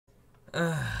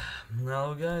Uh,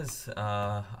 Hello guys,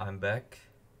 I'm back.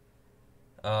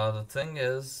 The thing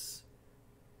is,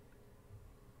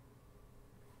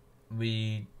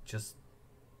 we just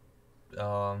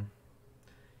um,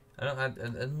 I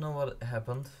don't know what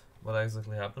happened, what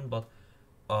exactly happened, but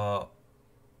uh,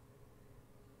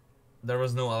 there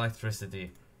was no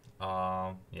electricity.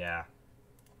 Yeah,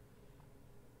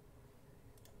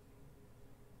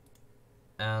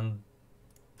 and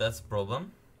that's a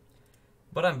problem.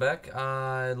 But I'm back.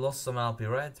 I lost some LP,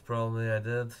 right? Probably I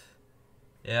did.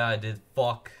 Yeah, I did.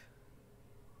 Fuck.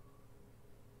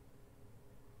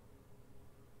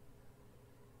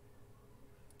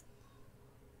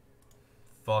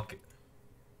 Fuck.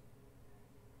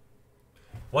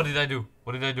 What did I do?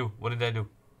 What did I do? What did I do?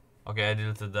 Okay, I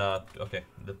deleted that. Okay,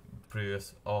 the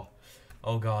previous. Oh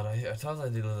god, I thought I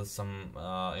deleted some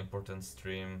important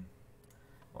stream.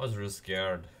 I was really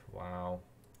scared. Wow.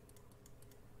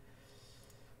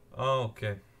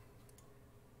 Okay.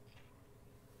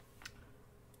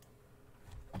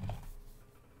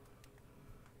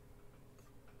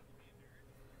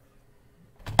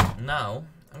 Now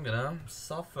I'm gonna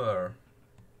suffer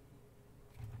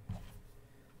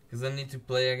because I need to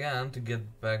play again to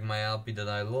get back my LP that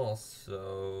I lost.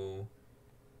 So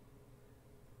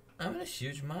I'm in a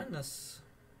huge minus.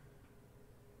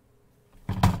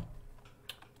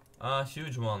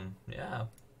 Huge one. Yeah,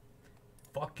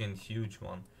 fucking huge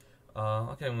one.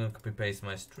 Okay, I'm gonna copy paste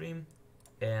my stream,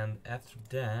 and after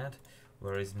that,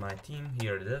 where is my team?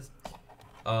 Here it is.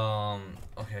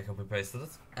 Okay, I copy pasted it,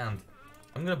 and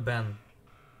I'm gonna ban.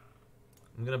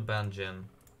 I'm gonna ban Jin.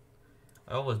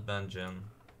 I always ban Jin.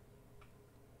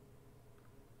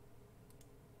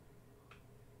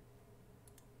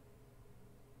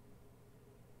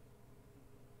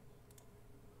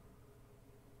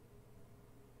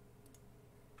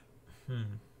 Hmm.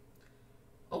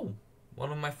 Oh,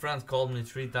 one of my friends called me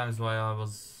 3 times while I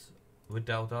was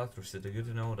without electricity. Good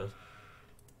to know that.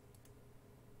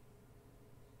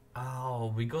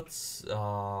 Oh, we got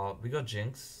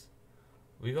Jinx,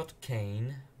 we got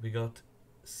Kane, we got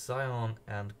Sion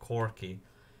and Corki.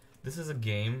 This is a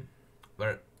game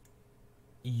where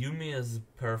Yumi is a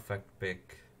perfect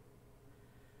pick,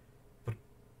 but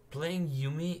playing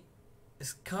Yumi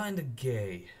is kinda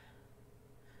gay.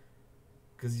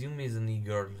 Cause Yumi is an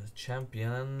e-girl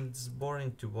champion and it's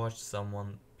boring to watch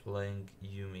someone playing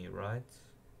Yumi, right?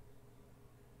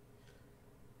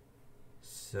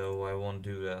 So I won't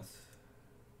do that.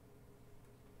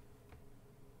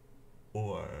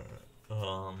 Or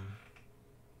um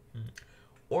hmm.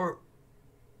 or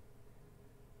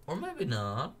or maybe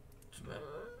not.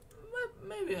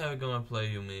 Maybe I'm gonna play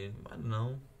Yumi. I don't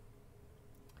know.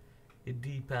 It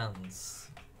depends.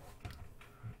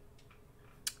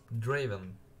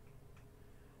 Draven.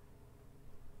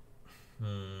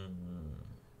 Hmm.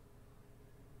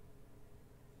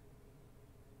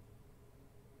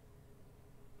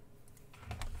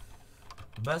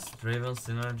 Best Draven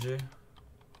synergy.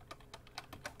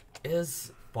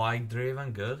 Is Pike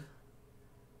Draven good?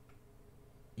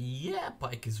 Yeah,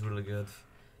 Pike is really good.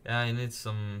 Yeah, I need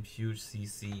some huge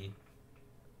CC.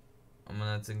 I mean,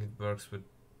 I think it works with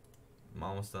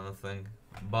almost anything.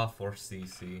 Buff or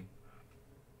CC.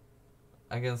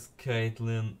 Against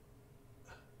Caitlyn,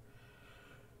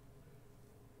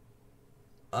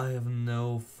 I have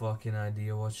no fucking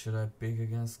idea what should I pick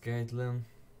against Caitlyn.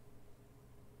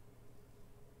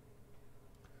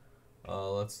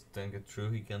 Let's think it through.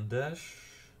 He can dash.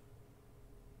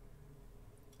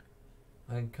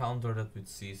 I encountered it with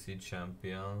CC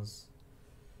champions.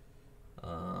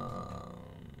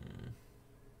 Um,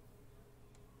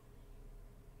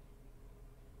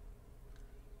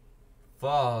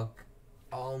 Fuck.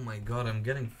 Oh my god, I'm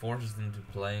getting forced into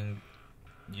playing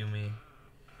Yumi.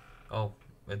 Oh,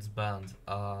 it's banned.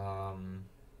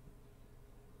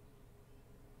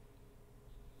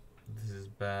 This is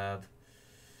bad.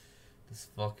 This is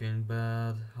fucking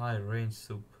bad. Hi, range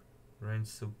soup. Range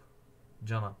soup.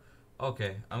 Janna.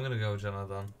 Okay, I'm gonna go Janna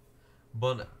then.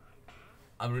 But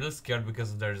I'm really scared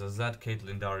because there's a Zed,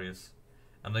 Caitlyn, Darius.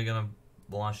 And they're gonna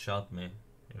one shot me,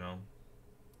 you know.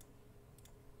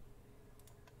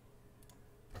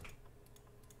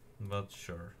 But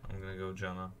sure, I'm gonna go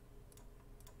Janna.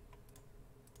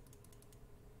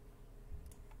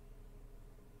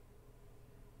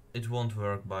 It won't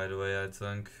work, by the way, I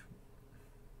think.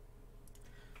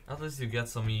 At least you get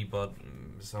some E, but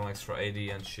some extra AD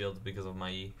and shield because of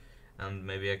my E. And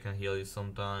maybe I can heal you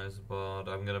sometimes, but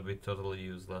I'm gonna be totally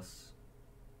useless.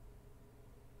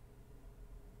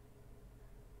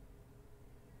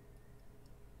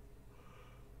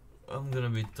 I'm gonna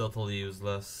be totally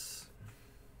useless.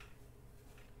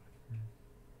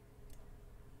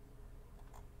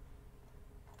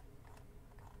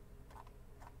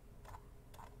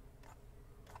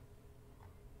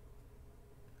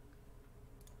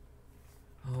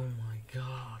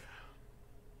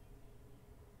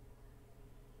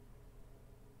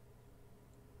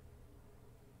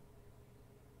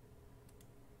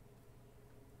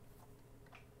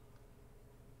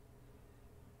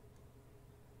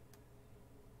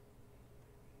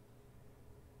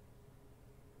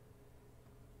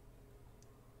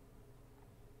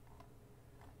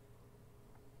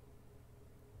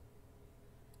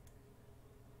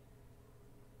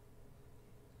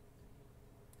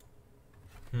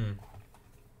 Hmm.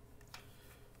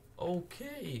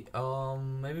 Okay,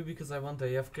 maybe because I went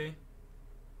AFK,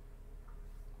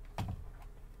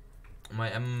 my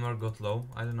MMR got low.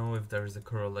 I don't know if there is a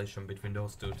correlation between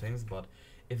those two things, but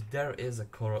if there is a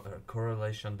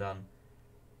correlation, then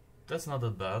that's not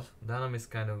that bad. Denim is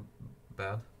kind of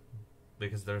bad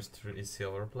because there's 3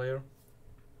 silver player.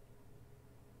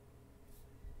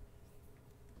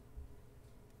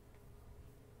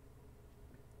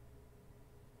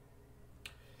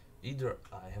 Either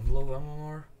I have low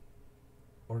MMR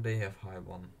or they have high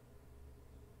one.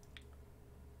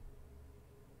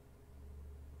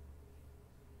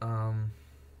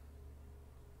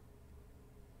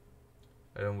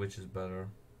 I don't know which is better.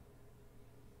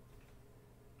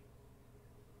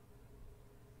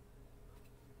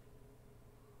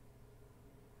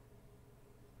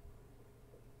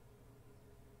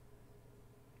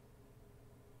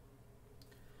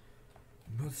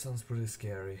 But sounds pretty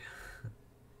scary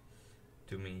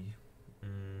to me.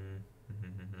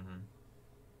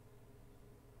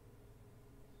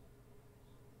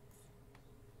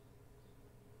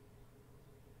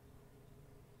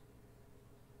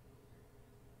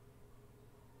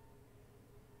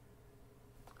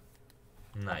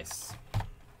 Nice.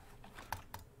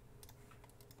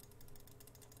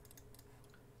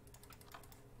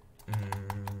 I'm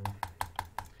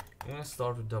gonna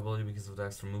start with W because of the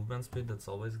extra movement speed, that's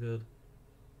always good.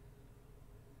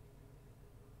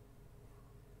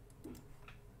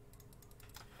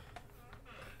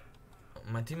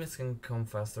 My teammates can come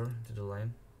faster to the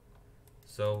lane,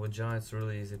 so with John it's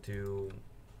really easy to,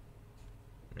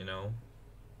 you know,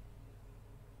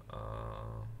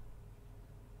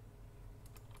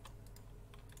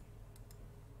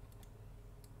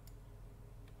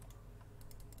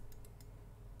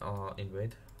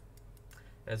 invade.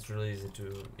 It's really easy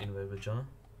to invade with John.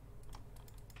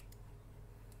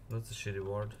 That's a shitty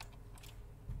ward.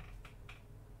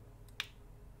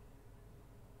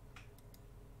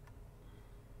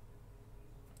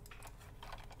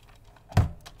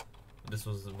 This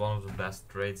was one of the best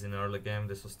trades in early game.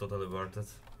 This was totally worth it.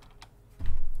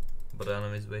 But the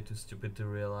enemy is way too stupid to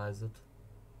realize it.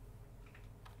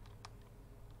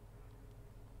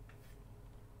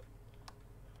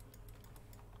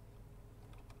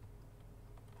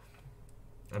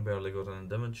 I barely got any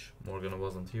damage. Morgana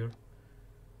wasn't here.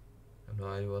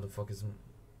 And what the fuck is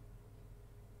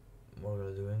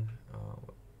Morgana doing?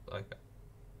 Like,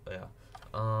 yeah.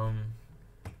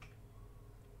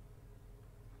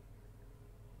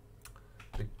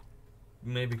 They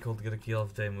maybe could get a kill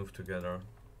if they move together.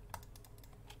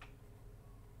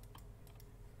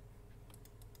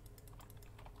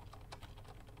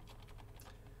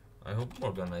 I hope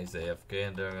Morgana is AFK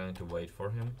and they're going to wait for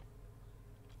him,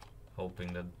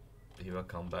 hoping that he will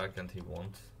come back, and he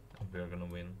won't, and we're gonna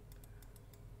win.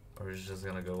 Or he's just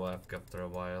gonna go AFK after a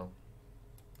while.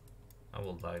 I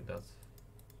will like that.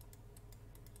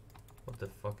 What the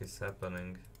fuck is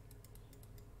happening?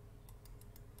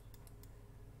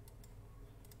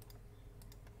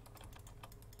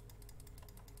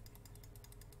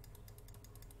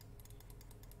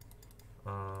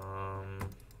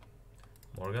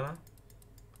 Morgana?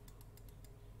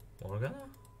 Morgana?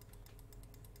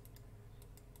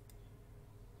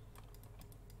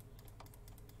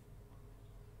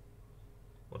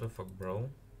 What the fuck, bro?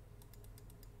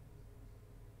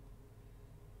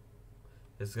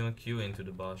 He's gonna queue into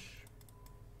the bush.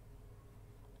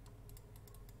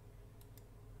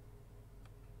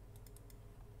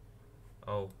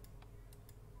 Oh.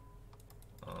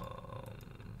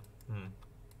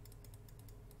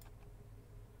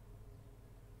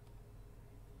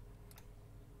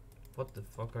 What the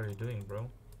fuck are you doing, bro?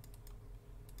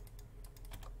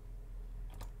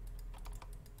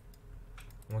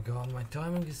 Oh my god, my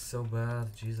timing is so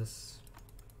bad, Jesus.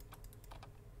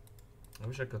 I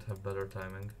wish I could have better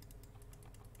timing.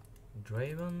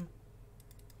 Draven?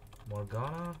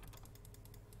 Morgana?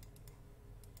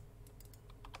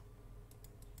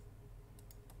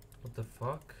 What the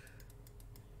fuck?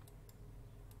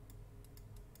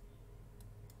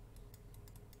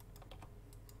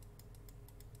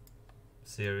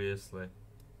 Seriously.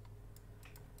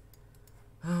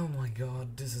 Oh my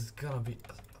god, this is gonna be...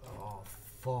 Oh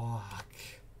fuck.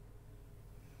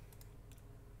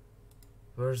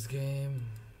 First game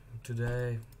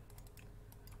today.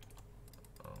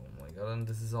 Oh my god, and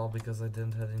this is all because I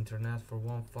didn't have internet for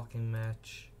one fucking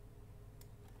match.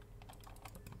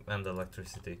 And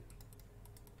electricity.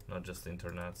 Not just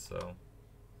internet, so...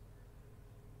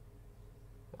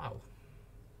 Wow.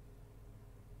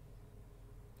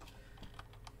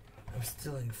 I'm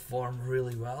still in form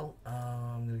really well.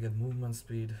 I'm gonna get movement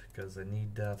speed because I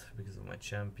need that because of my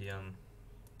champion.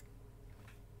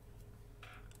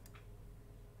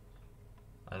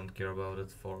 I don't care about it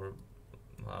for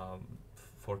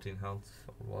 14 health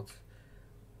or what.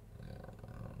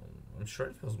 I'm sure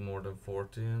it was more than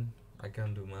 14. I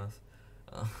can't do math.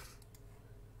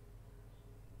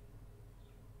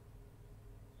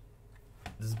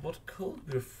 This bot could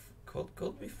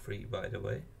be free, by the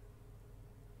way,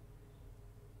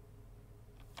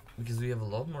 because we have a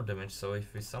lot more damage. So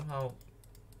if we somehow,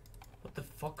 what the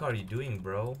fuck are you doing,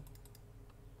 bro?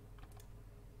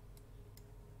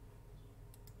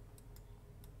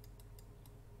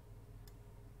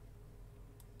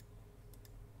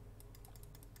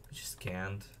 I just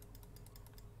can't.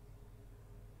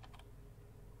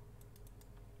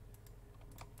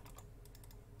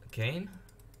 Kayn?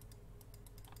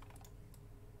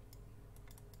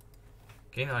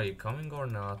 Kayn, are you coming or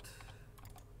not?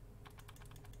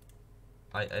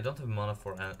 I don't have mana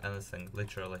for anything,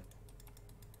 literally.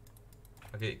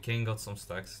 Okay, Kayn got some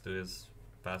stacks to his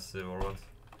passive or what?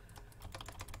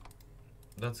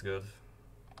 That's good.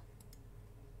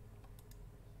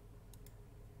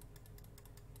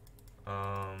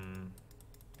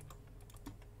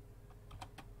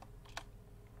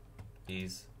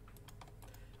 Ease.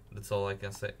 That's all I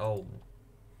can say. Oh,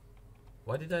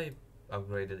 why did I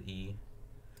upgrade it E?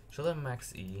 Should I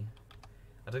max E?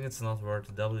 I think it's not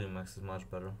worth. W max is much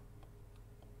better.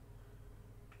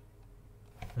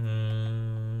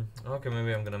 Okay,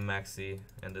 maybe I'm gonna max E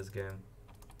in this game.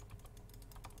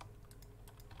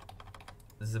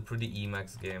 This is a pretty E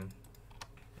max game,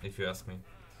 if you ask me.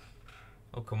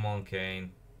 Oh, come on,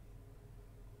 Kayn.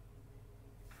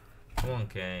 Come on,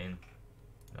 Kayn.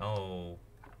 No.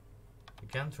 You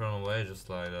can't run away just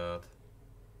like that.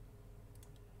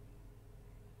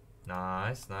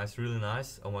 Nice, nice, really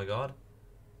nice. Oh my god.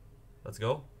 Let's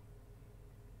go.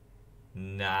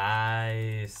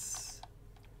 Nice.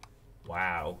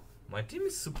 Wow. My team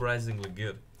is surprisingly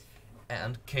good.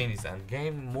 And Kayn is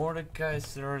endgame.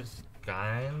 Mordekaiser is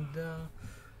kinda...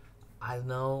 I don't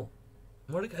know.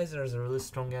 Mordekaiser is a really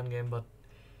strong endgame, but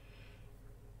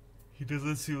he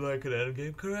doesn't seem like an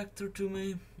endgame character to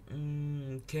me.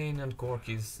 Kayn and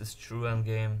Corki is true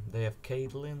endgame. They have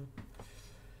Caitlyn.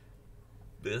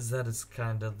 That is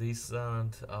kinda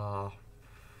decent.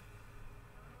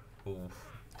 Oof.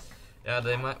 Yeah,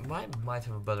 they might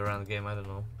have a better endgame. I don't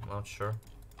know. Not sure.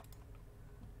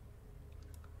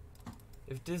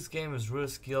 If this game is really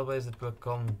skill based, it will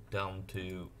come down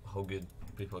to how good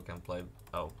people can play.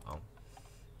 Oh.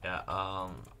 Yeah.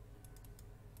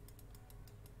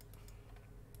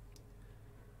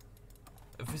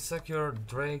 If we secure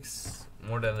Drakes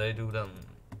more than they do, then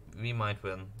we might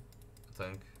win, I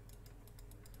think.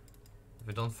 If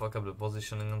we don't fuck up the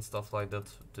positioning and stuff like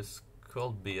that, this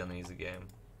could be an easy game.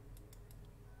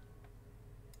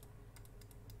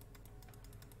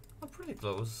 I'm pretty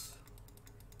close.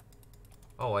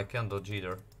 Oh, I can't dodge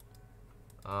either.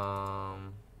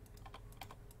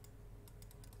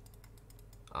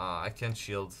 I can't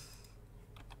shield.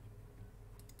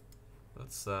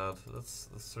 That's sad.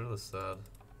 That's really sad.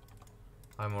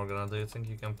 Hi Morgana, do you think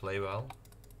you can play well?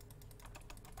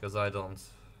 Because I don't.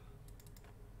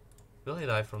 Will he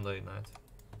die from the ignite?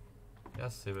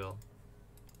 Yes, he will.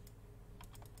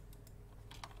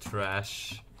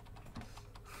 Trash.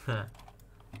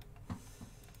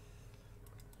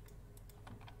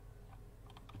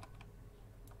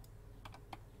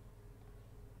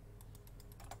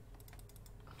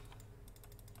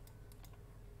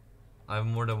 I have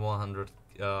more than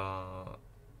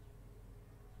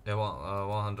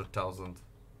 100,000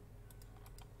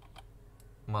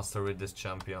 master with this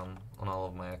champion on all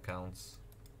of my accounts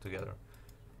together.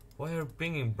 Why are you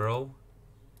pinging, bro?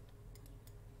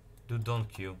 Dude, don't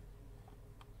queue.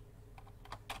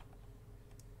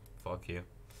 Fuck you.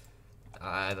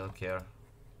 I don't care.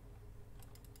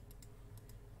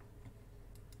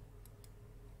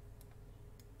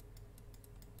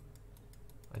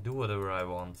 I do whatever I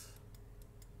want.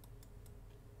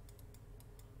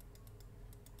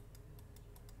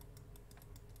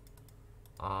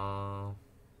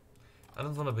 I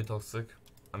don't want to be toxic.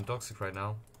 I'm toxic right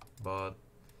now, but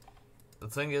the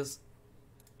thing is,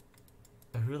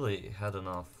 I really had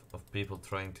enough of people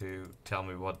trying to tell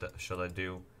me what should I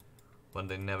do when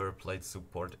they never played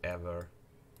support ever.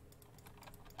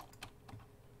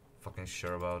 Fucking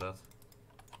sure about it.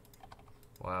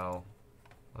 Wow,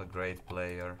 what a great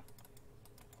player.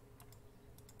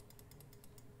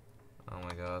 Oh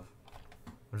my god.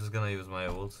 I'm just gonna use my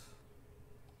ult.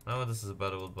 No, this is a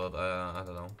bad ult, but I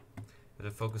don't know. If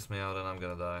they focus me out, then I'm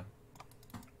gonna die.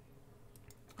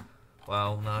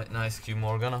 Wow, nice Q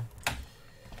Morgana.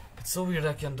 It's so weird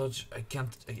I can't dodge, I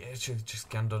actually just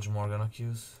can't dodge Morgana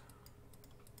Qs.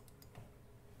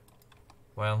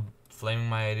 Well, flaming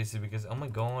my ADC because, oh my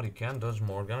god, you can't dodge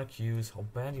Morgana Qs, how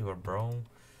bad you are, bro.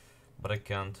 But I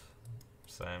can't.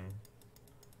 Same.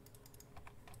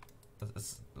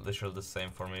 It's literally the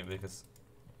same for me because,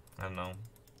 I don't know,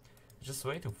 it's just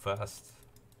way too fast.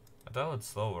 I thought it's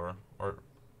slower, or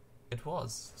it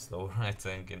was slower, I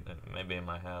think, maybe in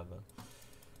my head, but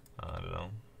I don't know.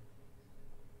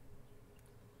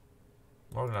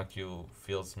 Morgana Q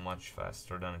feels much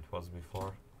faster than it was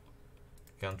before.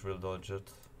 Can't really dodge it.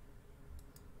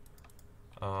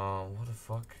 What the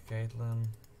fuck, Caitlyn?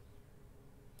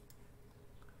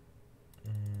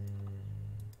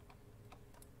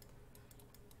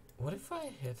 What if I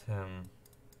hit him?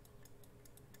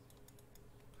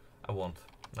 I won't.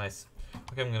 Nice.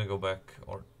 Okay, I'm gonna go back.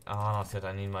 Or that's it.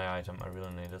 I need my item. I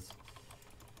really need it.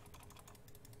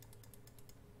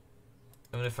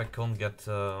 Even if I can't get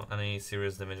any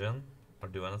serious damage in or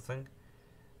do anything,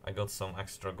 I got some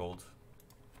extra gold,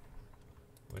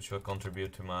 which will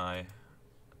contribute to my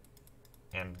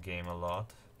end game a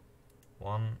lot.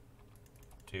 1,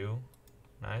 2,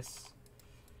 nice.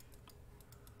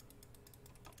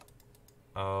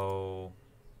 Oh.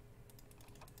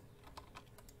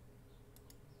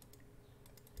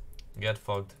 Get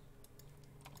fogged.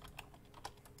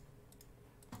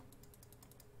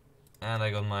 And I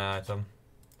got my item.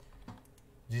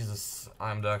 Jesus,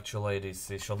 I'm the actual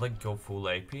ADC. Should I go full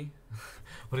AP?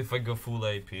 What if I go full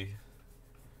AP?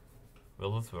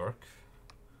 Will it work?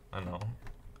 I know.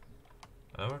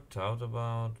 I never thought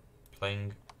about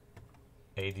playing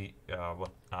AP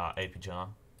Janna.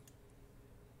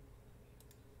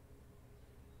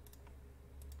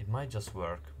 It might just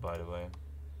work, by the way.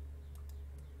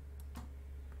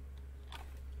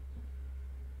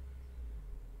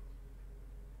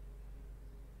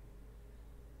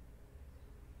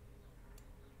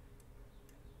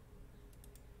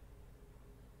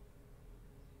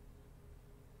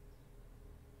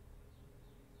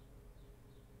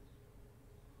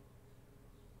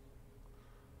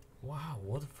 Wow,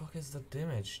 what the fuck is the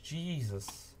damage?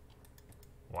 Jesus.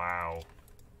 Wow.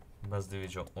 Best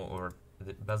damage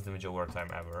over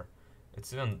time ever.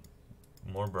 It's even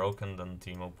more broken than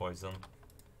Teemo Poison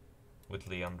with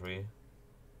Liandry.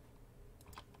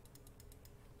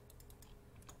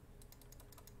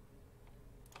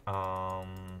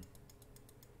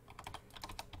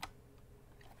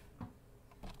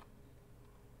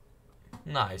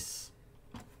 Nice.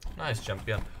 Nice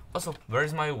champion. Also, where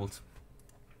is my ult?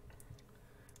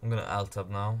 I'm gonna alt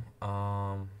tab now.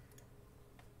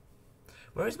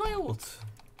 Where is my ult?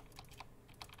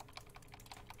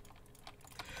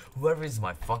 Where is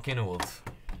my fucking ult?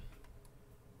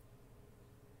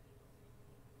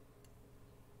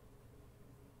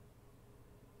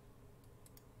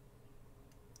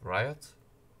 Riot?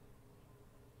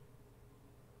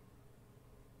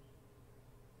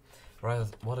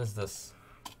 Riot, what is this?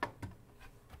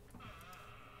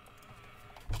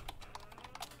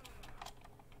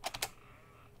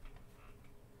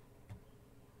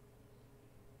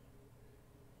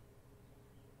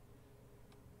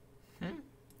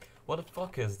 What the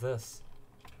fuck is this?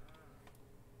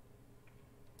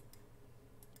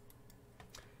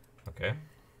 Okay.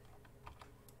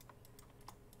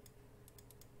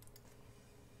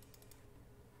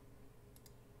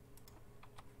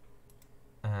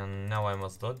 And now I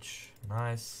must dodge.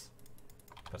 Nice.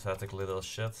 Pathetic little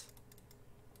shit.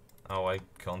 Oh, I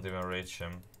can't even reach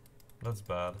him. That's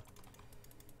bad.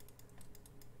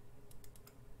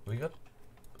 We got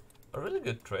a really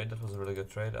good trade. That was a really good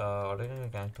trade. Are they gonna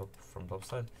gank from top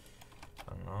side?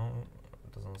 I don't know.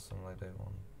 It doesn't seem like they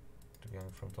want to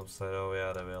gank from top side. Oh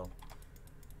yeah, they will.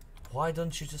 Why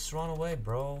don't you just run away,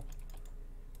 bro?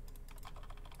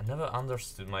 I never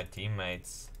understood my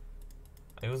teammates.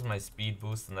 I use my speed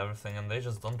boost and everything, and they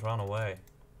just don't run away.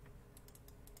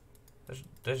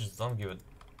 They just don't give it.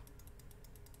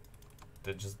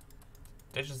 They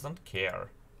just don't care.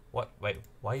 What? Wait,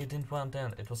 why you didn't want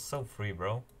in? It was so free,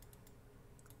 bro.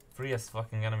 Freest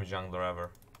fucking enemy jungler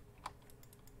ever.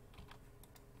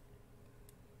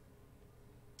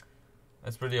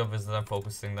 It's pretty obvious that I'm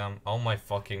focusing them. Oh my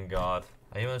fucking god.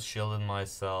 I even shielded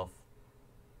myself.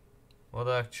 What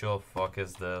the actual fuck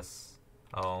is this?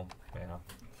 Oh, yeah.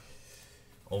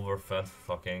 Overfed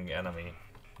fucking enemy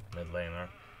mid laner.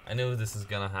 I knew this is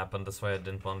gonna happen, that's why I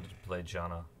didn't want to play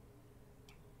Janna.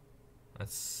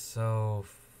 It's so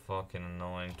fucking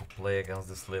annoying to play against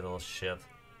this little shit.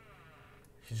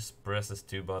 He just presses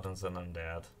 2 buttons and I'm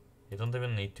dead. You don't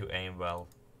even need to aim well.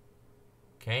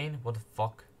 Kayn, what the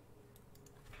fuck?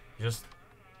 Just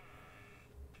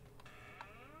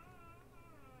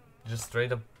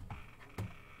straight up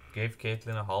gave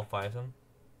Caitlyn a half item.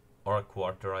 Or a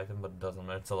quarter item, but it doesn't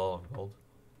matter, it's a lot of gold.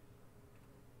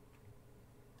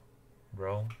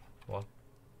 Bro, what?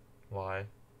 Why?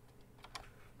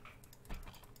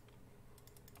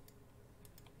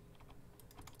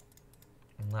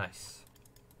 Nice.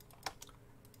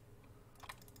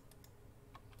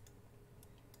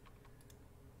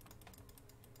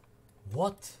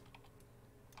 What?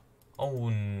 Oh,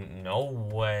 no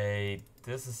way.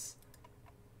 This is...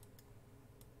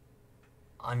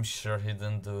 I'm sure he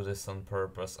didn't do this on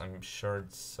purpose. I'm sure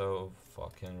it's so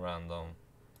fucking random.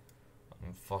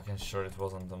 I'm fucking sure it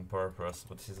wasn't on purpose,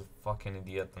 but he's a fucking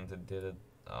idiot and he did it.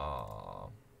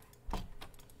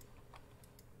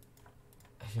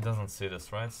 He doesn't see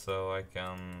this, right? So I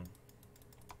can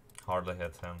hardly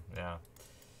hit him. Yeah,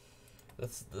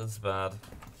 that's bad.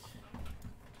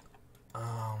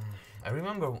 I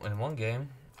remember in one game,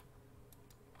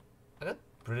 I got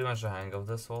pretty much the hang of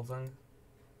this whole thing,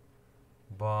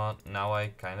 but now I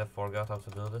kind of forgot how to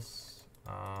do this.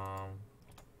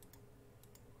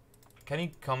 Can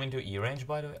he come into E range,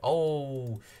 by the way?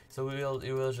 Oh, so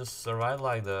he will just survive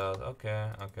like that. Okay,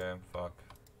 okay, fuck.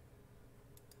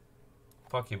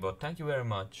 Fuck you, bot. Thank you very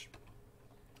much.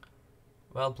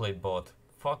 Well played, bot.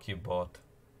 Fuck you, bot.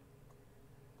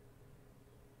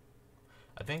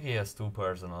 I think he has 2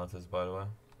 personalities, by the way.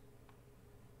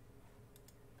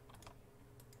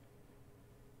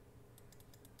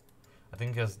 I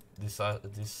think he has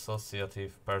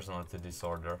dissociative personality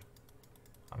disorder.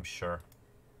 I'm sure.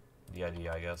 DID,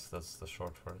 I guess that's the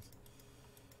short for it.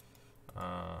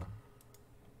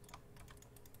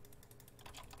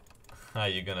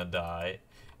 You're gonna die.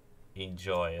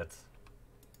 Enjoy it.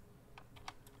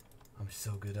 I'm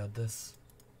so good at this.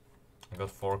 I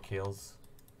got 4 kills.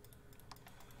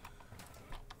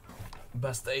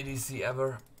 Best ADC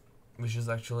ever. Which is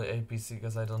actually APC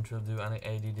because I don't really do any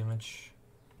AD damage.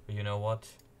 But you know what?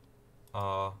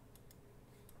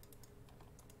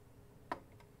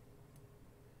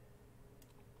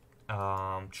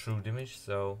 True damage,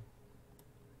 so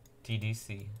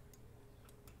TDC.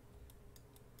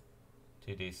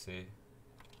 TDC.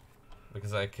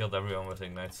 Because I killed everyone with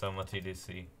Ignite, so I'm a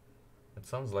TDC. It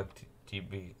sounds like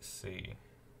TBC.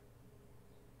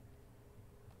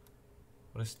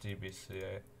 What is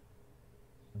TBC?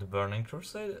 The Burning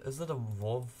Crusade? Is that a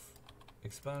WoW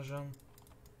expansion?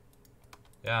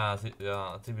 Yeah,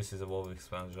 yeah, TBC is a WoW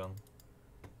expansion.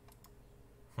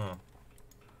 Huh.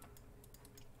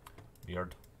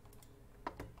 Weird.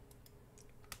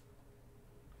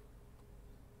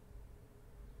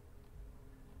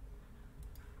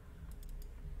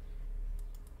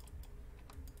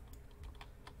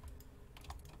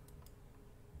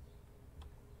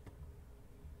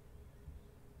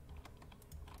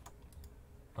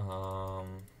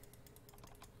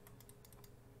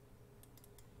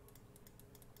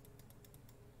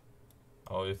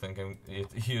 Oh, you think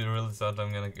you really thought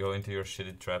I'm gonna go into your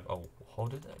shitty trap? Oh, how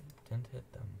did I didn't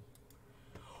hit them?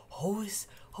 How is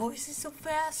he so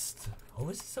fast? How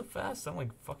is he so fast? Oh my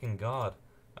fucking god!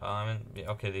 I mean,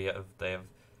 yeah, okay,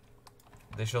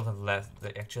 they should have less.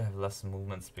 They actually have less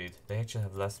movement speed. They actually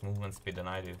have less movement speed than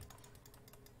I do,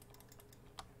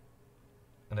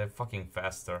 and they're fucking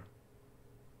faster.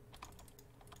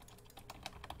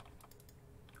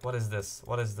 What is this?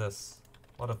 What is this?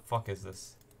 What the fuck is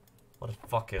this? What the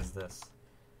fuck is this?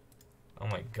 Oh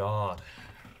my god.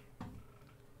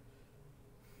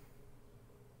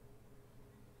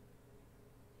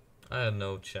 I had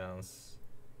no chance.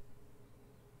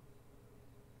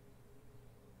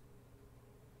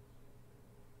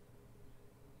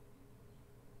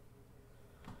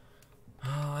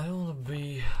 I don't want to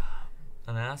be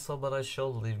an asshole, but I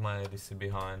shall leave my ADC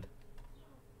behind.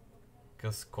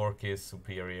 Because Corki is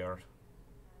superior.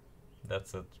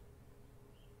 That's it.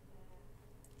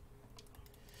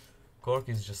 Corki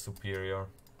is just superior.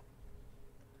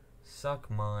 Suck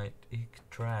my dick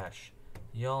trash.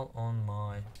 Y'all on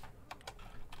my...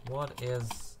 What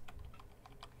is...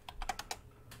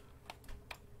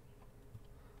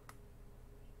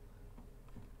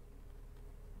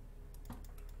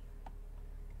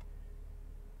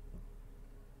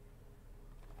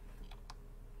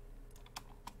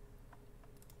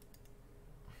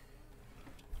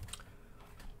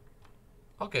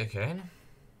 Okay, Kane.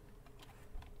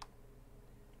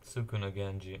 Sukuna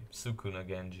Genji. Sukuna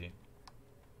Genji.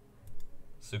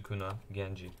 Sukuna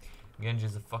Genji. Genji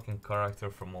is a fucking character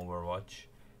from Overwatch,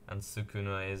 and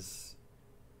Sukuna is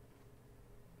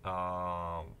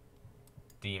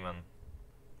demon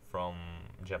from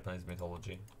Japanese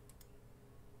mythology.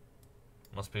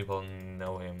 Most people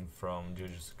know him from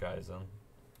Jujutsu Kaisen.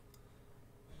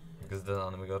 Because the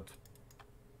anime got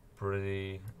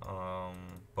pretty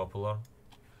popular.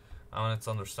 I mean, it's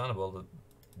understandable that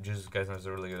Jujutsu Kaisen is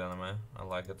a really good anime. I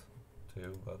like it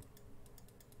too, but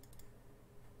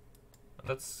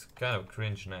that's kind of a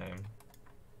cringe name.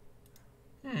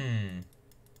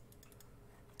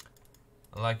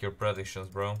 I like your predictions,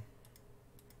 bro.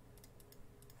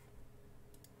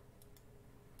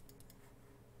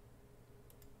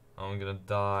 I'm gonna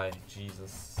die.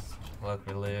 Jesus. Let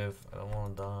me live. I don't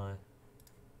wanna die.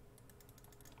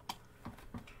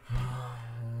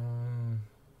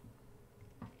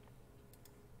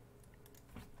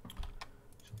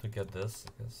 Should we get this?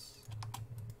 I guess.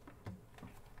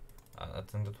 I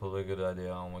think that will be a good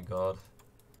idea. Oh my god.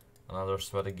 Another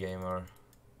sweaty gamer.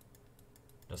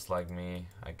 Just like me.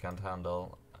 I can't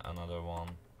handle another one.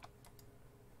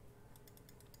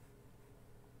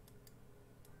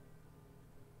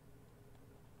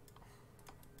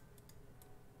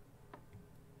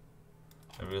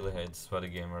 I really hate sweaty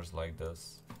gamers like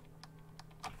this.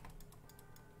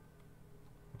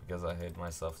 Because I hate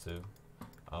myself too.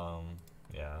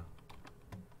 Yeah.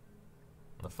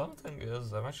 The fun thing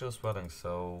is, I'm actually sweating,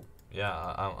 so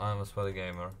yeah, I'm a sweaty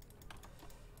gamer.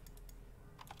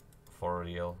 For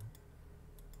real.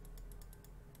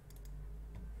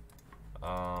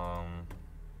 Oh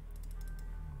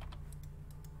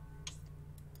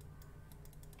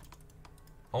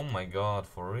my god,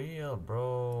 for real,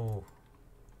 bro.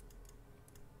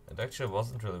 It actually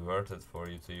wasn't really worth it for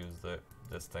you to use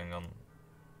this thing on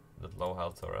that low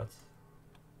health turret.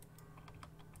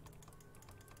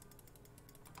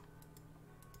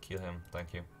 Kill him,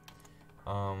 thank you.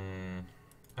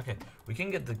 Okay, we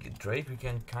can get the Drake, we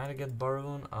can kinda get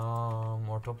Baroon,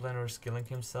 or top laner is killing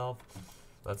himself.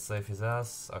 Let's save his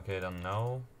ass. Okay, then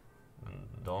no. Then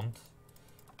don't.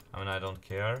 I mean, I don't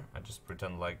care, I just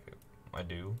pretend like I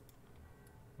do.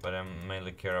 But I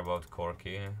mainly care about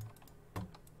Corki,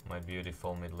 my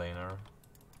beautiful mid laner.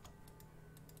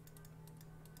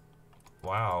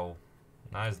 Wow,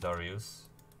 nice Darius.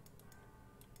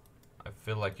 I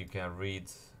feel like you can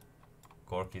read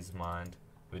Corki's mind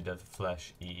with that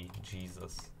flash E.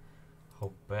 Jesus,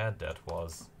 how bad that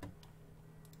was.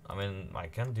 I mean, I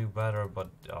can do better, but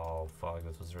oh fuck,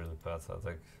 that was really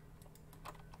pathetic.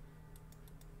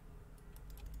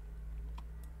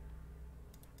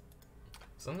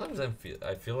 Sometimes I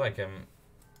feel like I'm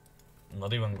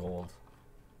not even gold.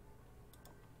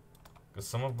 Because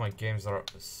some of my games are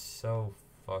so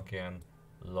fucking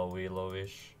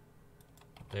lowish.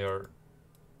 They're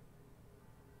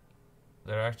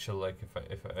actually like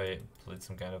if I played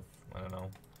some kind of, I don't know,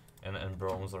 in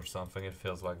bronze or something, it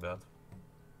feels like that.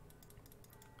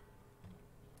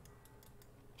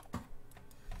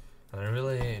 And I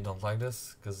really don't like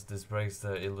this because this breaks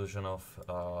the illusion of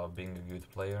being a good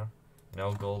player. You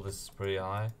know, gold is pretty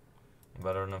high,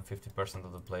 better than 50%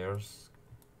 of the players.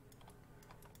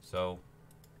 So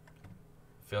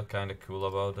feel kinda cool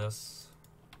about this.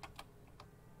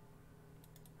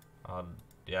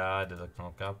 Yeah, I did a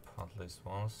knock up at least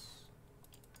once.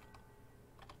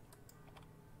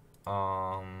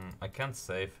 I can't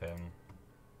save him.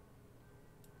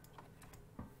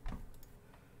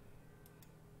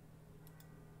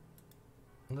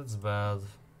 That's bad.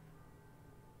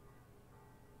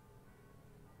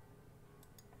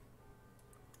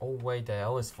 Oh wait, I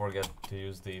always forget to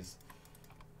use these.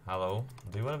 Hello,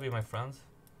 do you wanna be my friend?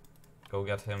 Go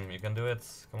get him, you can do it.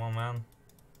 Come on, man.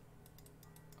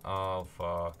 Oh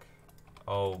fuck.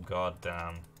 Oh god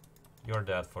damn. You're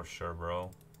dead for sure,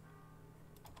 bro.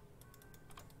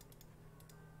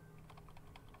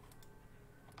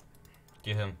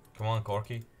 Get him. Come on,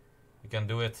 Corki. You can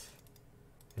do it.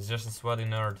 He's just a sweaty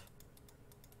nerd.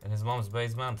 In his mom's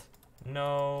basement.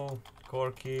 No,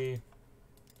 Corki.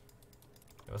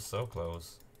 It was so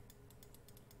close.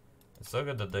 It's so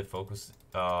good that they focus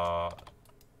the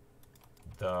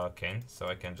Kayn, so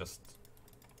I can just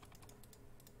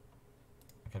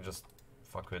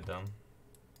fuck with them.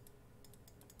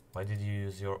 Why did you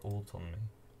use your ult on me?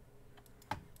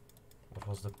 What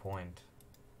was the point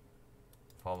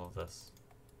of all of this?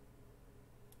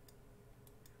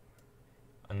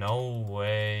 No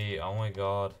way, oh my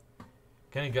god.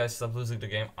 Can you guys stop losing the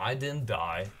game? I didn't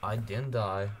die. I didn't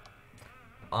die.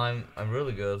 I'm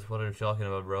really good. What are you talking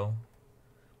about, bro?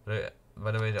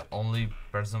 By the way, the only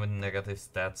person with negative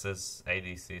stats is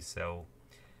ADC, so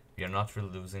we are not really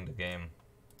losing the game.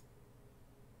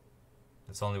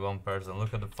 It's only one person.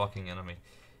 Look at the fucking enemy.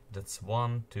 That's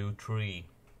 1, 2, 3.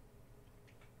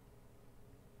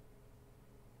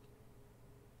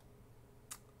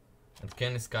 And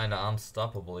Ken is kinda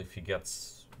unstoppable if he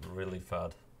gets really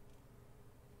fat.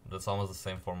 That's almost the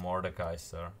same for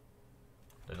Mordekaiser.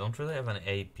 They don't really have an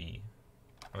AP.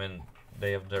 I mean,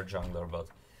 they have their jungler, but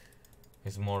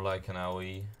he's more like an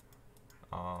AoE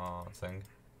thing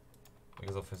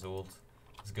because of his ult.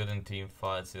 He's good in team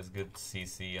fights, he has good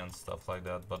CC and stuff like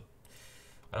that, but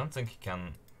I don't think he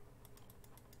can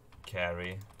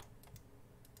carry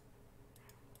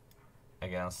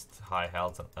against high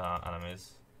health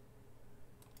enemies.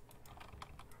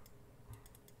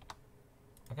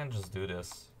 I can just do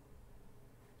this.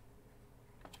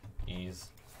 Ease.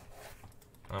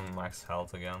 I'm max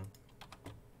health again.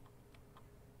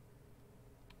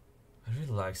 I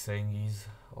really like saying ease.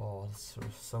 Oh, it's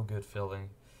so good feeling.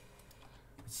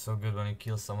 It's so good when you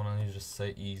kill someone and you just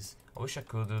say ease. I wish I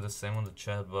could do the same on the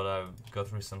chat, but I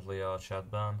got recently a chat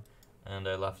ban and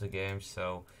I left the game,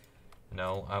 so you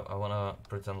know, I wanna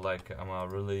pretend like I'm a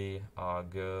really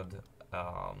good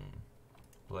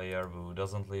player who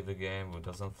doesn't leave the game, who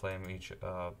doesn't flame each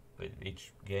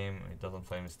game, he doesn't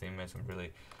flame his teammates, and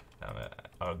really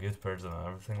are a good person and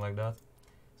everything like that.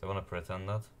 So I wanna pretend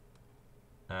that,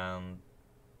 and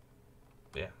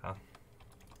yeah.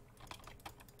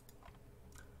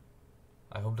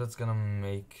 I hope that's gonna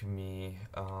make me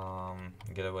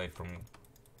get away from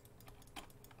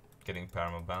getting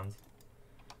perma banned.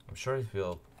 I'm sure it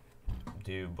will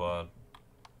do, but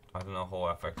I don't know how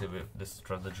effective this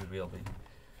strategy will be.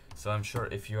 So I'm sure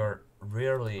if you're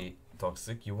really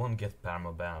toxic, you won't get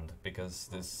perma banned because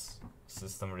this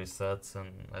system resets,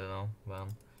 and I don't know when.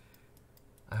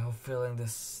 I have a feeling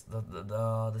this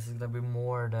is gonna be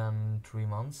more than 3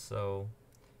 months, so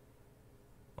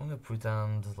I'm gonna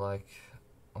pretend like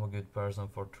I'm a good person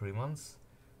for 3 months.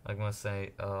 I'm gonna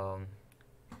say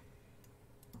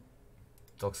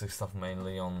toxic stuff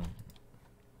mainly on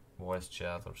voice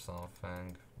chat or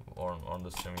something, or on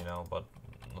the stream, you know, but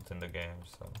not in the game,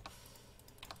 so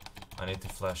I need to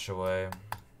flash away.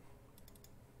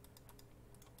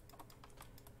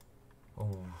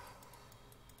 Oh,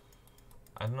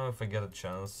 I don't know if I get a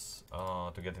chance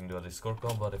to get into a Discord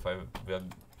call, but if I will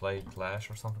play Clash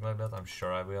or something like that, I'm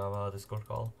sure I will have a Discord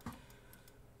call.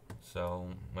 So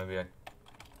maybe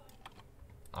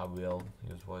I will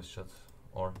use voice chat,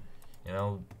 or you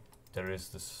know, there is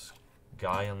this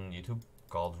guy on YouTube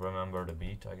called Remember the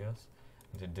Beat, I guess.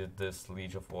 And he did this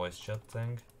League of Voice chat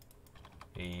thing.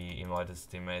 He invited his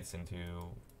teammates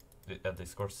into a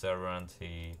Discord server and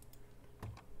he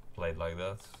played like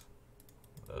that.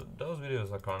 Those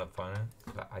videos are kind of funny.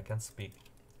 I can't speak.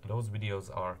 Those videos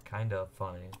are kind of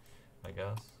funny, I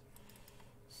guess.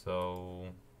 So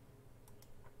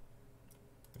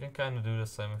we can kind of do the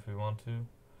same if we want to.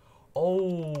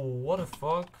 Oh, what the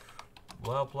fuck?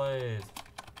 Well played.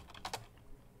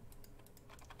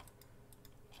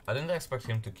 I didn't expect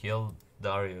him to kill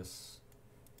Darius.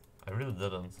 I really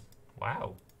didn't.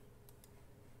 Wow.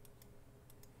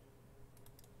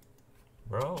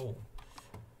 Bro.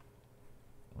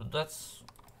 That's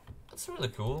really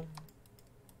cool.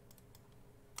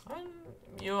 I mean,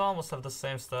 you almost have the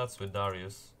same stats with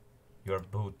Darius. You're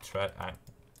both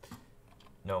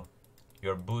no.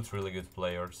 You're both really good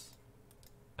players.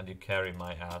 And you carry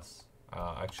my ass.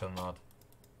 Actually not.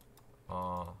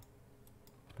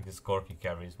 Because Corki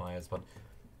carries my ass, but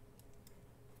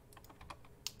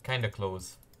kinda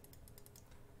close.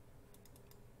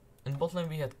 In bot lane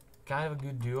we had kind of a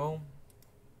good duo.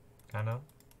 Kinda.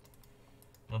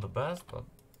 Not the best, but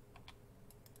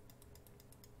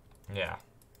yeah.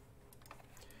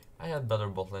 I had better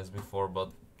bot lanes before,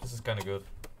 but this is kinda good.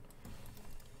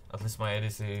 At least my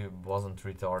ADC wasn't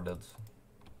retarded.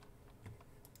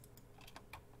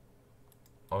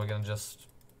 Are we gonna just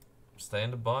stay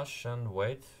in the bush and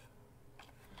wait?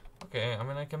 Okay, I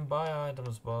mean I can buy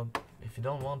items, but if you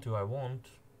don't want to, I won't.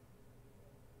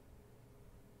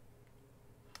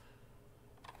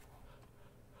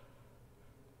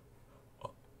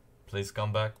 Oh, please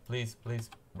come back, please,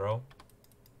 bro.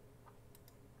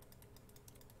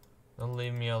 Don't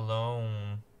leave me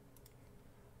alone.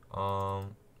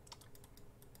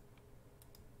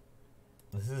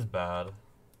 This is bad.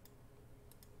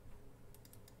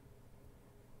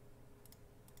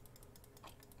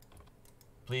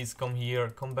 Please come here,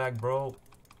 come back, bro.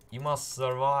 You must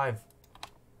survive.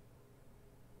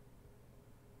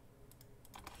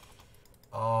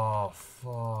 Oh,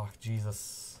 fuck,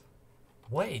 Jesus.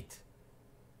 Wait.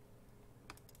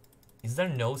 Is there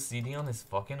no CD on his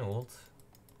fucking ult?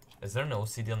 Is there no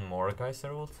CD on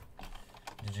Mordekaiser ult?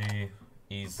 GG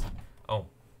is... Oh.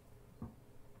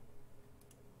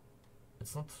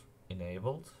 It's not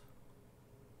enabled?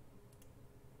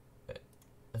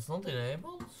 It's not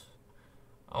enabled?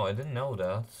 Oh, I didn't know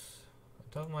that. I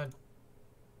thought my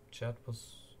chat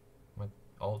was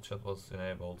all chat was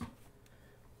enabled.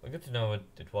 But good to know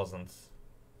it wasn't.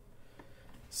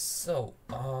 So,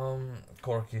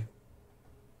 Corky.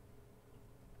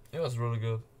 It was really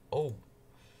good. Oh.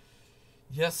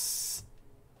 Yes.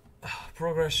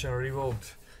 Progression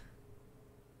revoked.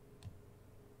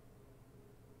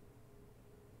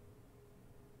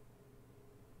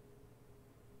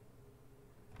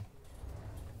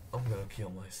 I'm gonna kill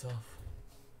myself.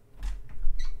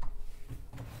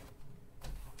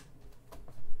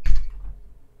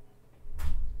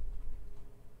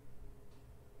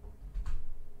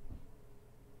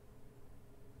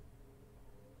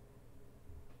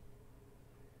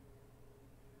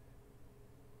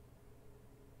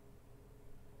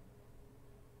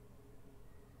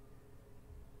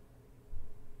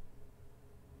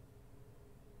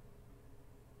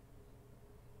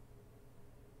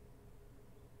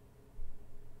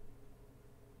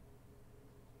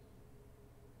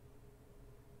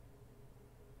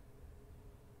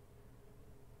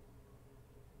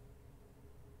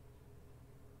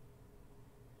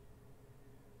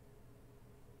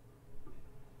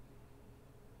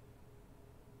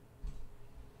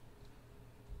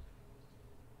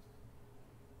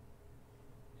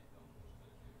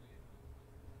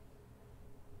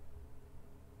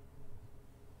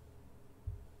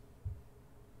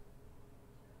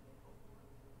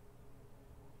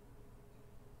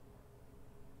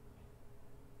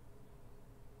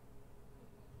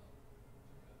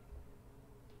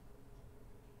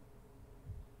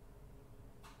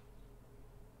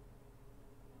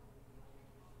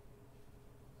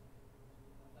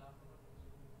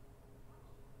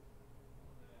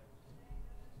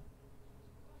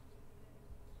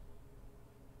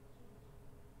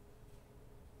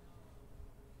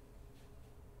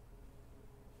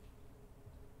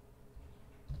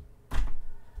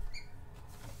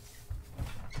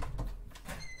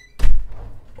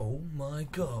 Oh my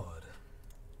god.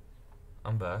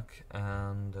 I'm back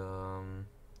and on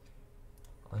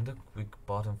the quick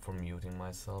button for muting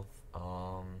myself.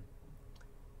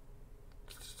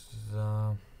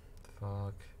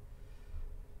 Fuck.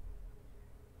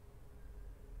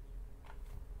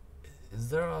 Is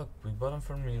there a quick button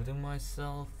for muting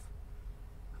myself?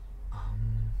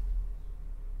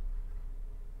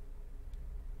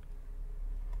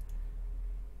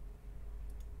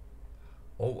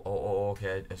 Oh,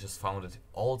 okay, I just found it.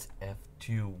 Alt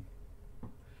F2.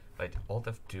 Wait, Alt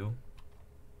F2?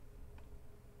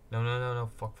 No,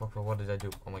 fuck, what did I do?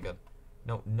 Oh my god.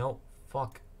 No,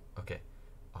 fuck. Okay.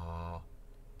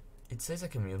 It says I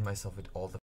can mute myself with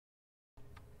Alt F2.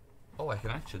 Oh, I can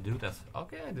actually do that.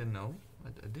 Okay, I didn't know.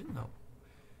 I didn't know.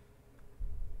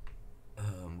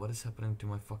 What is happening to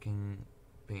my fucking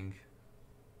ping?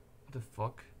 What the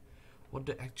fuck? What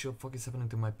the actual fuck is happening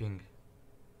to my ping?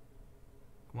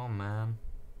 Come on, man.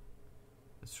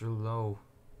 It's real low.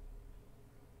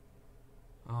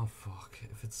 Oh, fuck.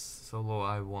 If it's so low,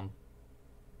 I won.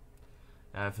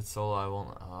 Yeah, if it's so low, I won.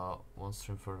 One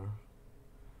stream further.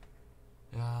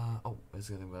 Yeah. Oh, it's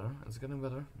getting better. It's getting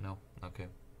better? No. Okay.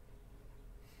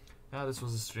 Yeah, this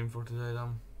was the stream for today,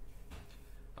 then.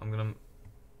 I'm gonna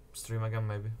stream again,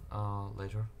 maybe,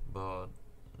 later. But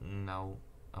now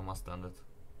I must end it.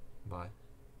 Bye.